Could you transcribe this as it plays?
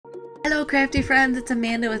Hello crafty friends, it's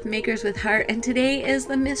Amanda with Makers with Heart, and today is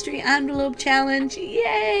the mystery envelope challenge.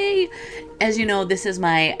 Yay! As you know, this is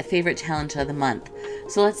my favorite challenge of the month.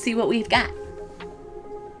 So let's see what we've got.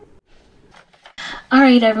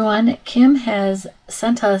 Alright everyone, Kim has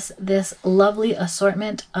sent us this lovely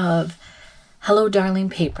assortment of Hello Darling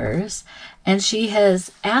papers, and she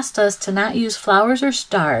has asked us to not use flowers or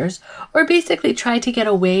stars, or basically try to get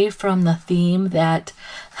away from the theme that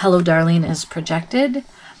Hello Darling is projected.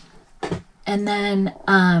 And then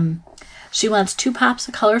she wants 2 pops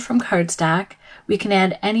of color from cardstock. We can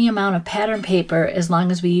add any amount of pattern paper as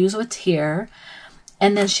long as we use what's here.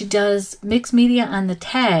 And then she does mixed media on the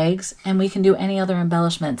tags, and we can do any other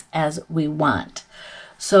embellishments as we want.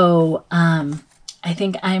 So I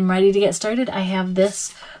think I'm ready to get started. I have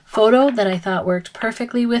this photo that I thought worked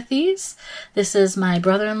perfectly with these. This is my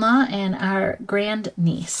brother-in-law and our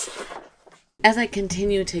grandniece. As I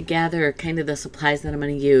continue to gather kind of the supplies that I'm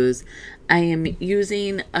going to use, I am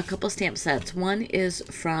using a couple stamp sets. One is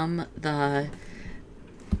from the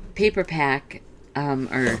paper pack,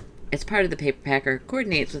 or it's part of the paper pack, or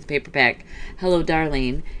coordinates with the paper pack, Hello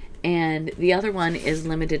Darling. And the other one is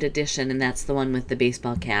limited edition, and that's the one with the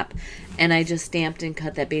baseball cap. And I just stamped and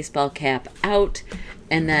cut that baseball cap out,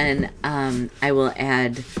 and then I will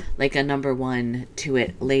add like a number 1 to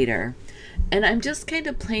it later. And I'm just kind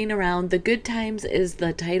of playing around. The Good Times is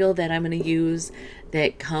the title that I'm going to use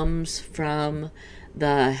that comes from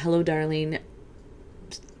the Hello Darling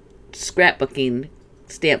Scrapbooking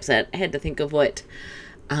stamp set. I had to think of what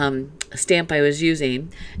stamp I was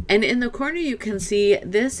using. And in the corner you can see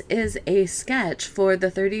this is a sketch for the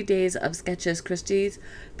 30 Days of Sketches Christie's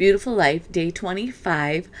Beautiful Life, day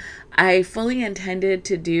 25. I fully intended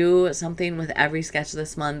to do something with every sketch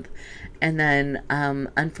this month, and then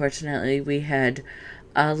unfortunately we had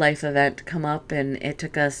a life event come up, and it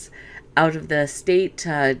took us out of the state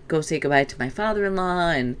to go say goodbye to my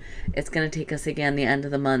father-in-law, and it's going to take us again the end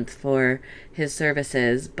of the month for his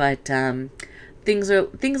services. But things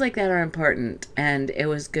like that are important, and it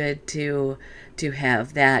was good to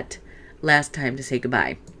have that last time to say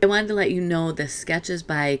goodbye. I wanted to let you know the sketch is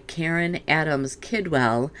by Karen Adams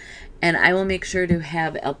Kidwell, and I will make sure to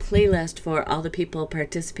have a playlist for all the people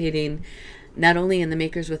participating, not only in the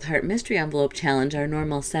Makers with Heart Mystery Envelope Challenge, our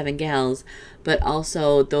normal 7 gals, but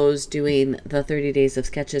also those doing the 30 Days of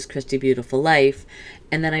Sketches Christie Beautiful Life.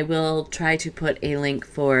 And then I will try to put a link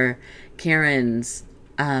for Karen's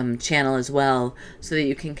channel as well, so that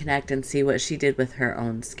you can connect and see what she did with her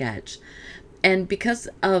own sketch. And because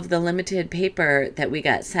of the limited paper that we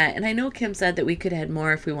got sent, and I know Kim said that we could add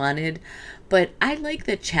more if we wanted, but I like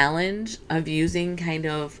the challenge of using kind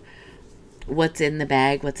of what's in the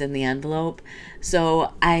bag, what's in the envelope.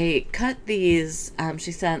 So I cut these,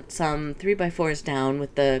 she sent some 3x4s down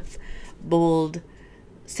with the bold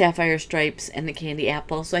sapphire stripes and the candy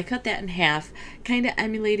apple. So I cut that in half, kind of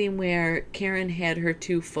emulating where Karen had her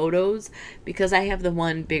 2 photos, because I have the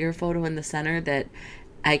one bigger photo in the center that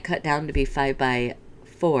I cut down to be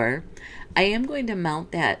 5x4. I am going to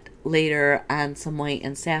mount that later on some white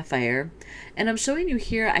and sapphire. And I'm showing you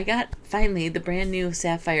here, I got finally the brand new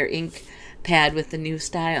sapphire ink pad with the new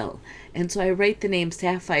style. And so I write the name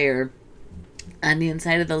Sapphire on the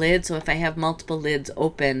inside of the lid, so if I have multiple lids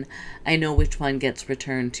open, I know which one gets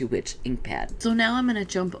returned to which ink pad. So now I'm going to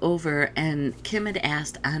jump over, and Kim had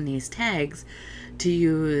asked on these tags to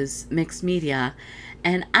use mixed media,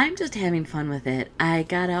 and I'm just having fun with it. I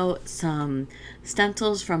got out some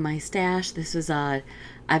stencils from my stash. This is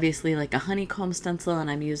obviously like a honeycomb stencil, and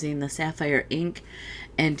I'm using the sapphire ink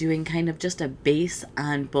and doing kind of just a base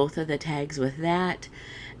on both of the tags with that.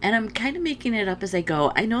 And I'm kind of making it up as I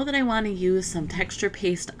go. I know that I want to use some texture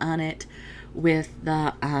paste on it with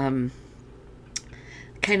the kind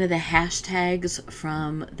of the hashtags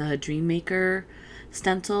from the Dreammaker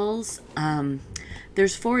stencils.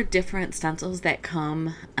 There's 4 different stencils that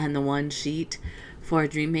come on the one sheet for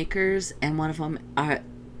Dreammakers, and one of them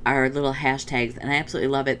are little hashtags, and I absolutely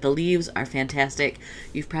love it. The leaves are fantastic.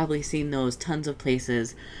 You've probably seen those tons of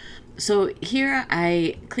places. So here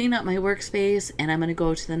I clean up my workspace, and I'm going to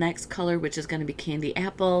go to the next color, which is going to be Candy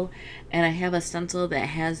Apple. And I have a stencil that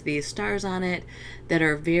has these stars on it that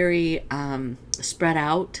are very spread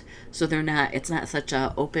out, so it's not such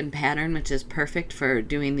a open pattern, which is perfect for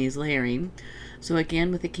doing these layering. So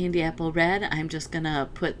again, with the Candy Apple Red, I'm just going to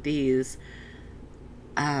put these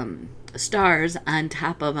stars on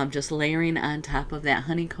top of, I'm just layering on top of that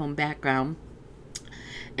honeycomb background.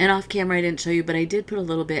 And off camera I didn't show you, but I did put a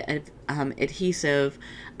little bit of adhesive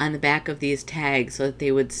on the back of these tags so that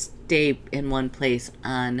they would stay in one place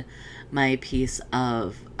on my piece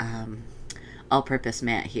of all-purpose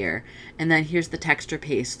mat here. And then here's the texture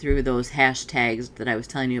paste through those hashtags that I was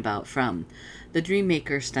telling you about from the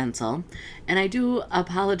Dreammaker stencil. And I do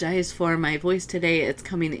apologize for my voice today. It's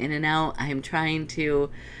coming in and out. I'm trying to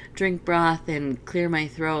drink broth and clear my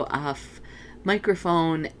throat off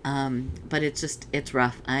microphone, but it's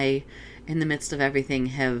rough. I, in the midst of everything,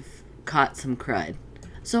 have caught some crud.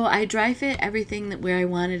 So I dry fit everything where I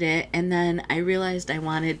wanted it, and then I realized I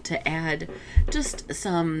wanted to add just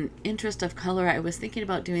some interest of color. I was thinking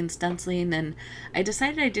about doing stenciling, and I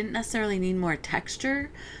decided I didn't necessarily need more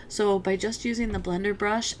texture. So by just using the blender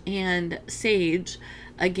brush and sage,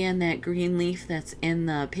 again, that green leaf that's in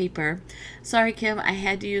the paper. Sorry, Kim, I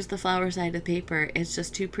had to use the flower side of the paper. It's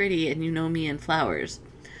just too pretty, and you know me and flowers.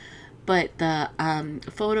 But the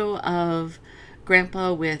photo of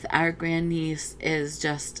Grandpa with our grandniece is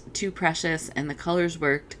just too precious, and the colors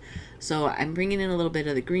worked. So I'm bringing in a little bit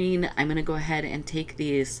of the green. I'm going to go ahead and take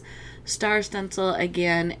these star stencil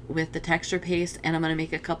again with the texture paste, and I'm going to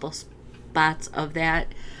make a couple spots of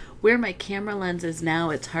that. Where my camera lens is now,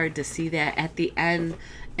 it's hard to see that. At the end,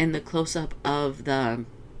 in the close-up of the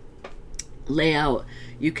layout,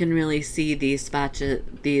 you can really see these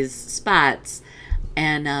spots,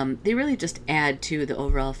 and they really just add to the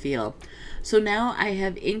overall feel. So now I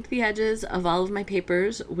have inked the edges of all of my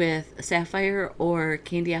papers with sapphire or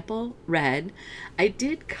candy apple red. I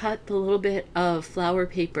did cut the little bit of flower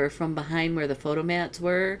paper from behind where the photo mats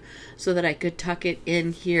were so that I could tuck it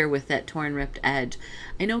in here with that torn ripped edge.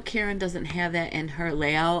 I know Karen doesn't have that in her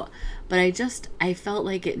layout, but I felt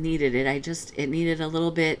like it needed it. It needed a little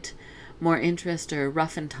bit more interest, or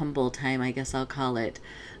rough and tumble time, I guess I'll call it.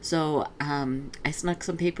 So I snuck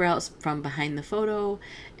some paper out from behind the photo,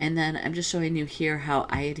 and then I'm just showing you here how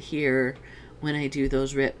I adhere when I do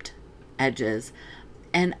those ripped edges.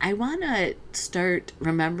 And I want to start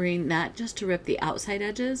remembering not just to rip the outside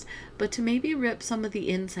edges, but to maybe rip some of the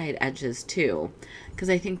inside edges too,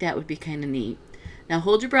 because I think that would be kind of neat. Now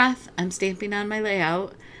hold your breath, I'm stamping on my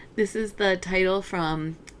layout. This is the title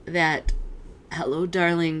from that Hello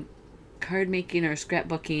Darling card making or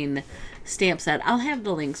scrapbooking stamp set. I'll have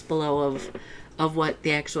the links below of what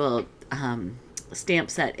the actual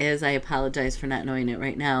stamp set is. I apologize for not knowing it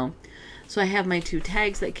right now. So I have my 2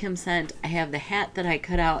 tags that Kim sent. I have the hat that I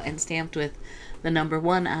cut out and stamped with the number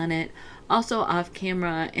 1 on it. Also off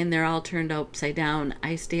camera, and they're all turned upside down,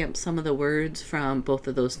 I stamped some of the words from both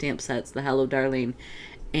of those stamp sets, the Hello Darling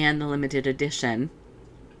and the limited edition.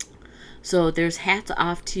 So there's hats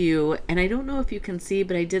off to you, and I don't know if you can see,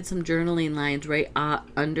 but I did some journaling lines right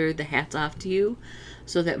under the hats off to you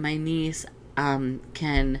so that my niece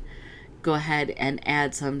can go ahead and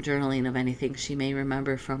add some journaling of anything she may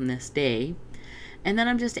remember from this day. And then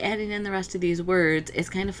I'm just adding in the rest of these words. It's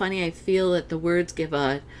kind of funny, I feel that the words give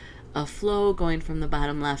a flow going from the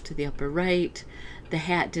bottom left to the upper right. The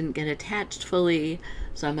hat didn't get attached fully,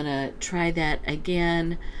 so I'm gonna try that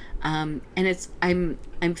again. And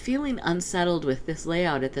I'm feeling unsettled with this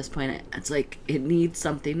layout at this point. It's like it needs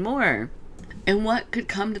something more. And what could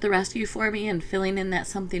come to the rescue for me in filling in that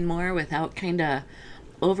something more without kind of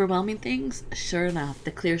overwhelming things? Sure enough,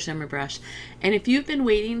 the clear shimmer brush. And if you've been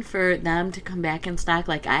waiting for them to come back in stock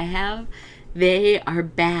like I have, they are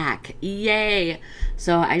back. Yay!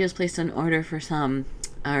 So I just placed an order for some,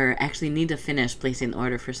 or actually need to finish placing the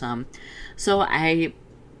order for some. So I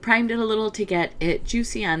primed it a little to get it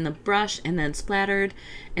juicy on the brush and then splattered,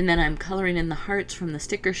 and then I'm coloring in the hearts from the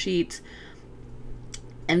sticker sheet.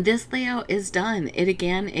 And this layout is done. It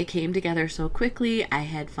came together so quickly. I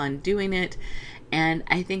had fun doing it, and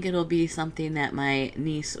I think it'll be something that my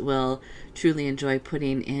niece will truly enjoy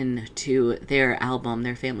putting into their album,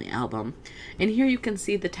 their family album. And here you can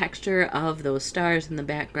see the texture of those stars in the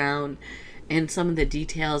background and some of the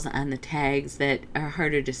details on the tags that are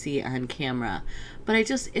harder to see on camera. But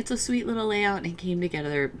it's a sweet little layout, and it came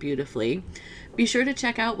together beautifully. Be sure to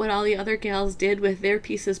check out what all the other gals did with their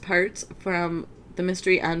pieces parts from the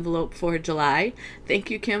mystery envelope for July.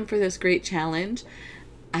 Thank you, Kim, for this great challenge.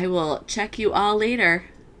 I will check you all later.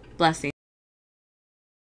 Blessings.